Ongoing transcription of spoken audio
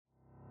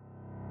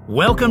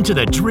Welcome to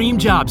the Dream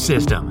Job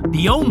System,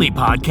 the only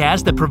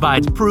podcast that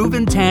provides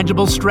proven,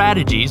 tangible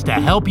strategies to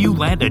help you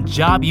land a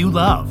job you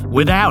love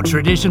without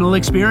traditional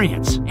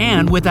experience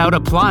and without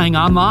applying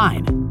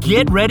online.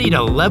 Get ready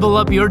to level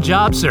up your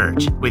job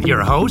search with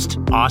your host,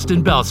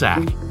 Austin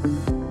Belsack.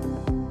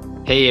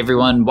 Hey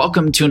everyone,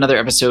 welcome to another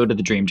episode of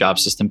the Dream Job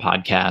System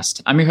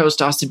podcast. I'm your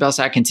host, Austin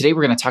Belsack, and today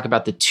we're going to talk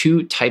about the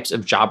two types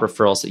of job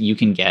referrals that you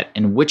can get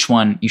and which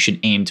one you should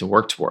aim to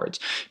work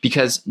towards,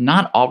 because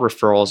not all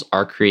referrals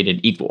are created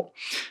equal.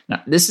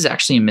 Now, this is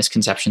actually a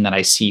misconception that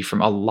I see from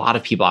a lot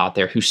of people out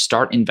there who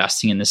start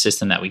investing in the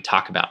system that we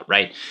talk about,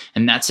 right?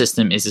 And that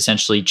system is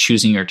essentially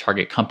choosing your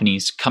target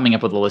companies, coming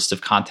up with a list of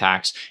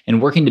contacts,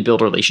 and working to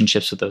build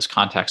relationships with those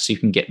contacts so you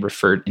can get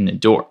referred in the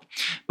door.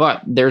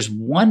 But there's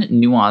one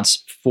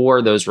nuance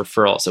for those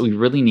referrals that we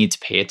really need to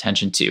pay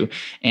attention to.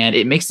 And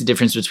it makes the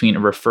difference between a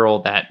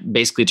referral that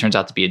basically turns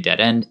out to be a dead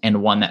end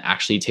and one that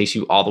actually takes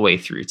you all the way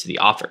through to the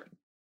offer.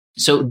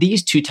 So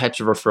these two types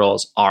of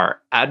referrals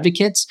are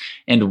advocates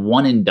and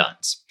one and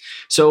dones.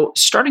 So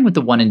starting with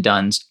the one and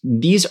dones,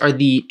 these are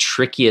the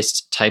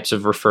trickiest types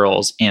of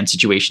referrals and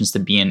situations to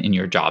be in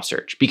your job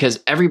search,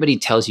 because everybody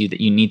tells you that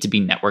you need to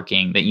be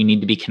networking, that you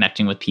need to be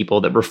connecting with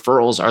people, that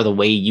referrals are the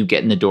way you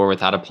get in the door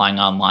without applying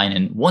online.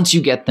 And once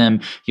you get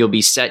them, you'll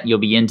be set, you'll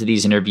be into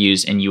these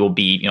interviews, and you will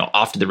be,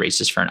 off to the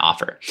races for an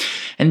offer.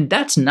 And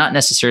that's not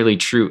necessarily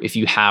true if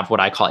you have what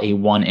I call a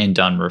one and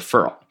done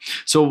referral.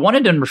 So a one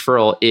and done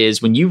referral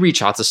is when you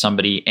reach out to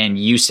somebody and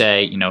you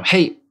say,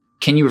 hey,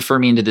 can you refer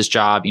me into this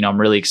job?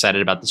 I'm really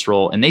excited about this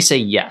role. And they say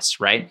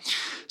yes, right?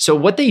 So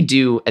what they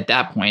do at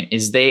that point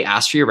is they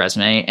ask for your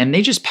resume and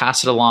they just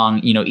pass it along.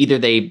 Either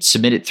they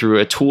submit it through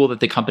a tool that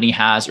the company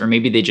has, or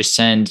maybe they just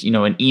send,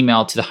 an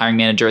email to the hiring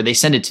manager, or they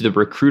send it to the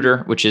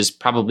recruiter, which is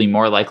probably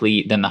more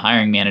likely than the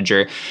hiring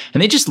manager.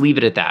 And they just leave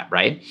it at that,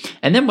 right?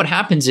 And then what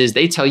happens is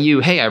they tell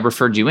you, hey, I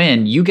referred you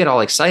in, you get all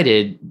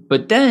excited,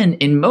 but then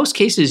in most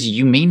cases,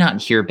 you may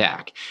not hear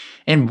back.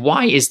 And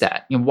why is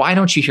that? Why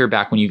don't you hear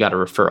back when you got a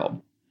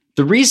referral?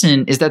 The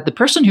reason is that the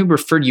person who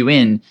referred you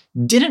in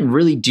didn't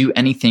really do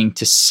anything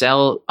to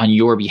sell on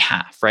your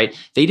behalf, right?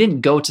 They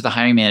didn't go to the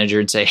hiring manager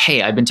and say,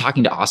 hey, I've been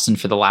talking to Austin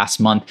for the last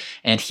month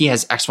and he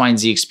has X, Y, and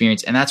Z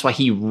experience. And that's why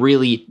he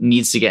really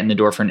needs to get in the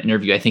door for an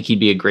interview. I think he'd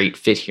be a great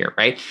fit here,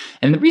 right?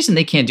 And the reason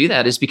they can't do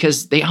that is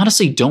because they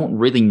honestly don't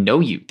really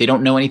know you. They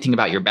don't know anything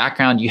about your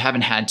background. You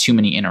haven't had too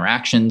many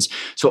interactions.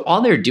 So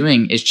all they're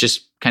doing is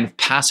just kind of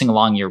passing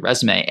along your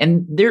resume.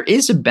 And there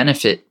is a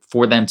benefit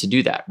for them to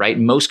do that, right?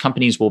 Most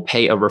companies will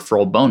pay a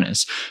referral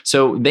bonus.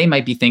 So they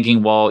might be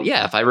thinking, well,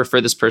 yeah, if I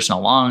refer this person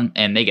along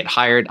and they get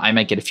hired, I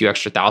might get a few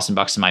extra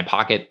 $1,000 in my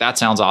pocket. That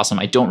sounds awesome.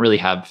 I don't really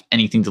have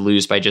anything to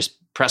lose by just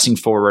pressing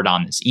forward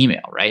on this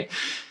email, right?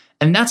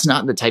 And that's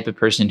not the type of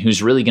person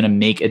who's really going to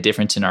make a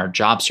difference in our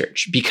job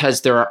search,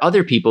 because there are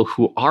other people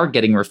who are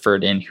getting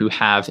referred in who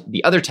have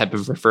the other type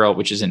of referral,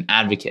 which is an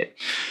advocate.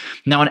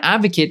 Now, an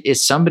advocate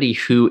is somebody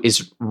who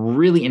is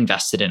really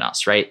invested in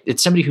us, right?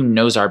 It's somebody who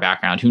knows our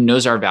background, who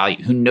knows our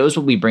value, who knows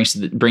what we bring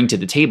to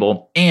the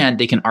table, and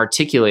they can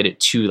articulate it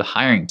to the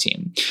hiring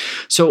team.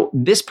 So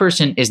this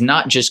person is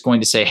not just going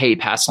to say, hey,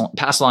 pass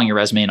along your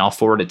resume and I'll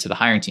forward it to the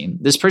hiring team.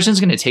 This person is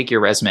going to take your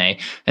resume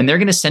and they're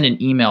going to send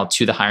an email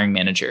to the hiring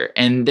manager,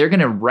 and they're going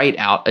to write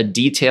out a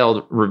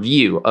detailed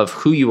review of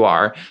who you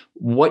are,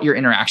 what your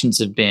interactions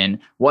have been,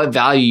 what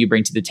value you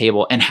bring to the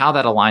table, and how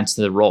that aligns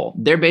to the role.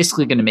 They're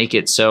basically going to make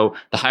it so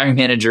the hiring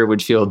manager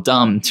would feel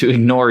dumb to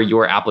ignore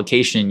your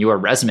application, your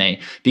resume,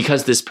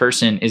 because this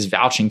person is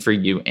vouching for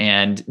you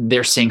and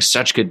they're saying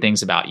such good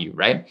things about you,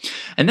 right?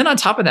 And then on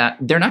top of that,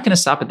 they're not going to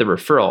stop at the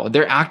referral.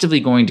 They're actively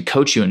going to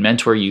coach you and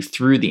mentor you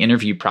through the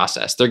interview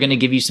process. They're going to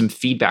give you some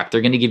feedback.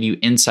 They're going to give you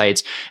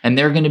insights, and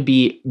they're going to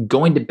be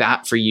going to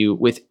bat for you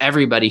with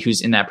everybody who's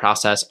in that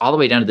process, all the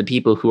way down to the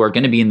people who are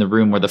going to be in the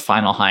room where the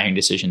final hiring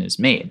decision is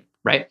made,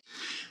 right?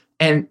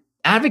 And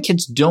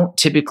advocates don't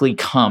typically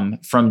come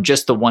from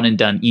just the one and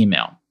done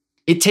email.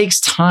 It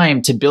takes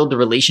time to build the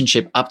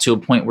relationship up to a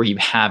point where you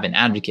have an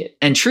advocate.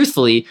 And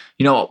truthfully,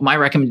 my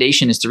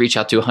recommendation is to reach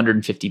out to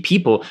 150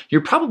 people.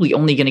 You're probably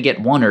only going to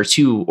get 1 or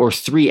 2 or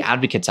 3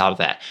 advocates out of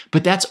that.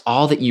 But that's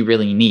all that you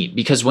really need,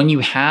 because when you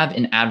have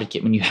an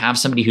advocate, when you have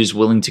somebody who's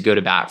willing to go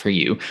to bat for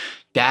you,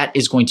 that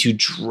is going to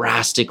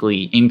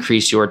drastically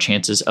increase your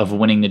chances of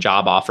winning the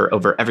job offer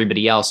over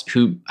everybody else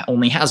who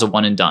only has a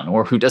one and done,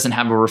 or who doesn't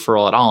have a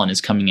referral at all and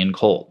is coming in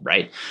cold,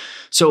 right?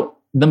 So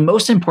the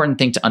most important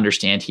thing to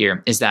understand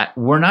here is that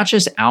we're not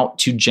just out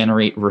to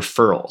generate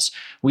referrals.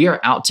 We are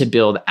out to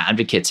build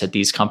advocates at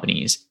these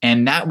companies.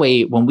 And that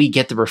way, when we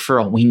get the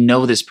referral, we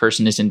know this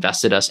person has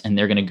invested us and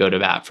they're going to go to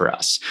bat for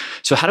us.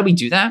 So how do we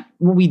do that?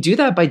 Well, we do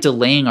that by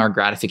delaying our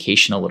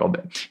gratification a little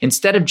bit.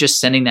 Instead of just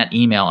sending that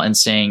email and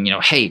saying,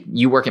 hey,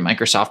 you work at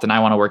Microsoft and I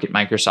want to work at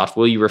Microsoft.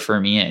 Will you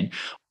refer me in?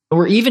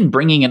 Or even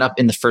bringing it up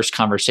in the first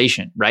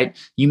conversation, right?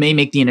 You may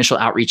make the initial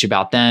outreach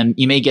about them.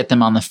 You may get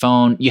them on the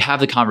phone. You have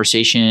the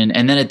conversation.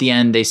 And then at the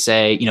end, they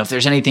say, if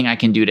there's anything I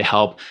can do to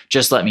help,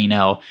 just let me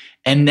know.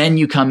 And then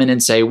you come in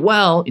and say,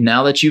 well,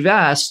 now that you've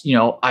asked,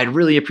 I'd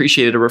really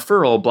appreciate a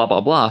referral, blah,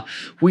 blah, blah.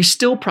 We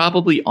still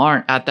probably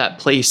aren't at that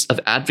place of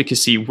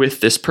advocacy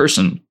with this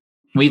person.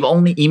 We've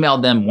only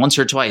emailed them once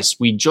or twice.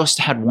 We just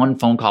had one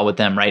phone call with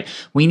them, right?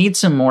 We need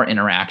some more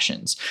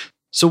interactions.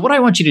 So what I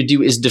want you to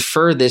do is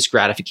defer this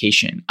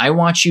gratification. I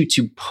want you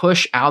to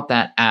push out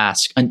that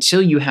ask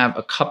until you have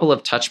a couple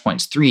of touch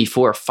points, 3,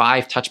 4,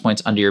 5 touch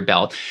points under your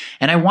belt.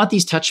 And I want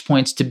these touch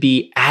points to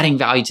be adding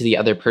value to the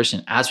other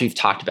person, as we've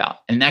talked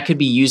about. And that could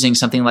be using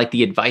something like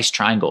the advice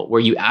triangle,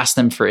 where you ask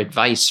them for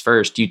advice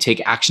first, you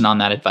take action on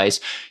that advice,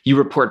 you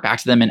report back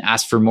to them and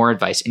ask for more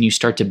advice, and you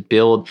start to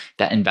build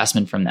that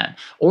investment from them.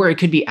 Or it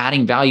could be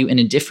adding value in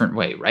a different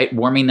way, right?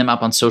 Warming them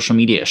up on social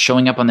media,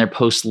 showing up on their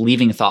posts,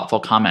 leaving thoughtful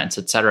comments,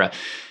 etc.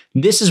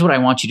 This is what I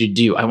want you to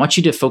do. I want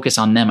you to focus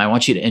on them. I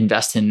want you to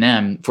invest in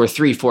them for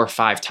 3, 4,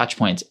 5 touch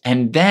points.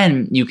 And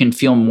then you can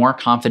feel more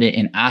confident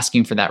in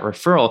asking for that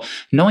referral,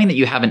 knowing that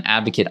you have an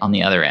advocate on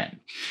the other end.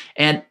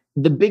 And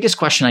the biggest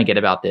question I get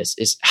about this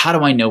is, how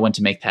do I know when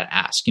to make that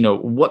ask?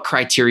 What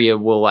criteria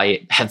will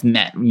I have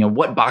met?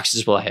 What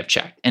boxes will I have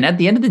checked? And at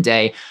the end of the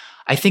day,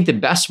 I think the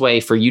best way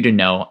for you to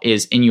know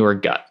is in your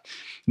gut.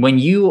 When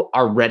you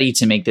are ready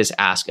to make this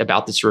ask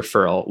about this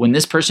referral, when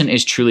this person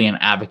is truly an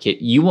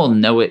advocate, you will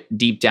know it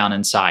deep down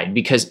inside,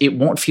 because it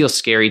won't feel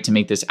scary to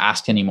make this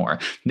ask anymore.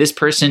 This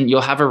person,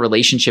 you'll have a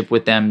relationship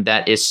with them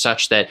that is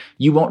such that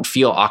you won't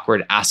feel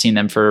awkward asking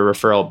them for a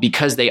referral,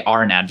 because they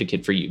are an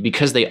advocate for you,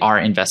 because they are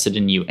invested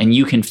in you, and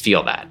you can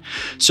feel that.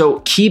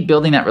 So keep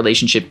building that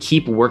relationship,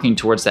 keep working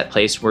towards that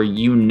place where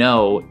you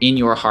know in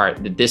your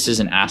heart that this is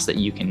an ask that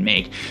you can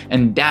make.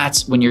 And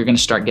that's when you're going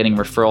to start getting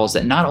referrals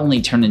that not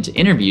only turn into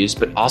interviews,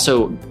 but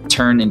also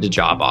turn into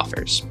job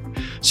offers.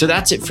 So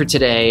that's it for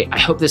today. I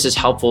hope this is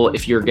helpful.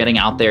 If you're getting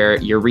out there,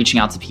 you're reaching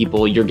out to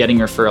people, you're getting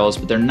referrals,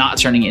 but they're not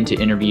turning into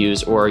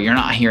interviews, or you're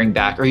not hearing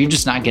back, or you're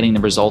just not getting the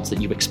results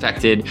that you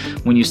expected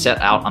when you set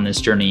out on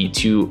this journey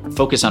to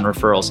focus on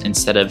referrals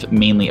instead of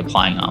mainly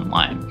applying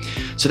online.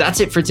 So that's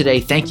it for today.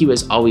 Thank you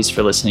as always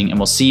for listening, and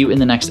we'll see you in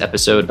the next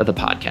episode of the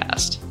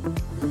podcast.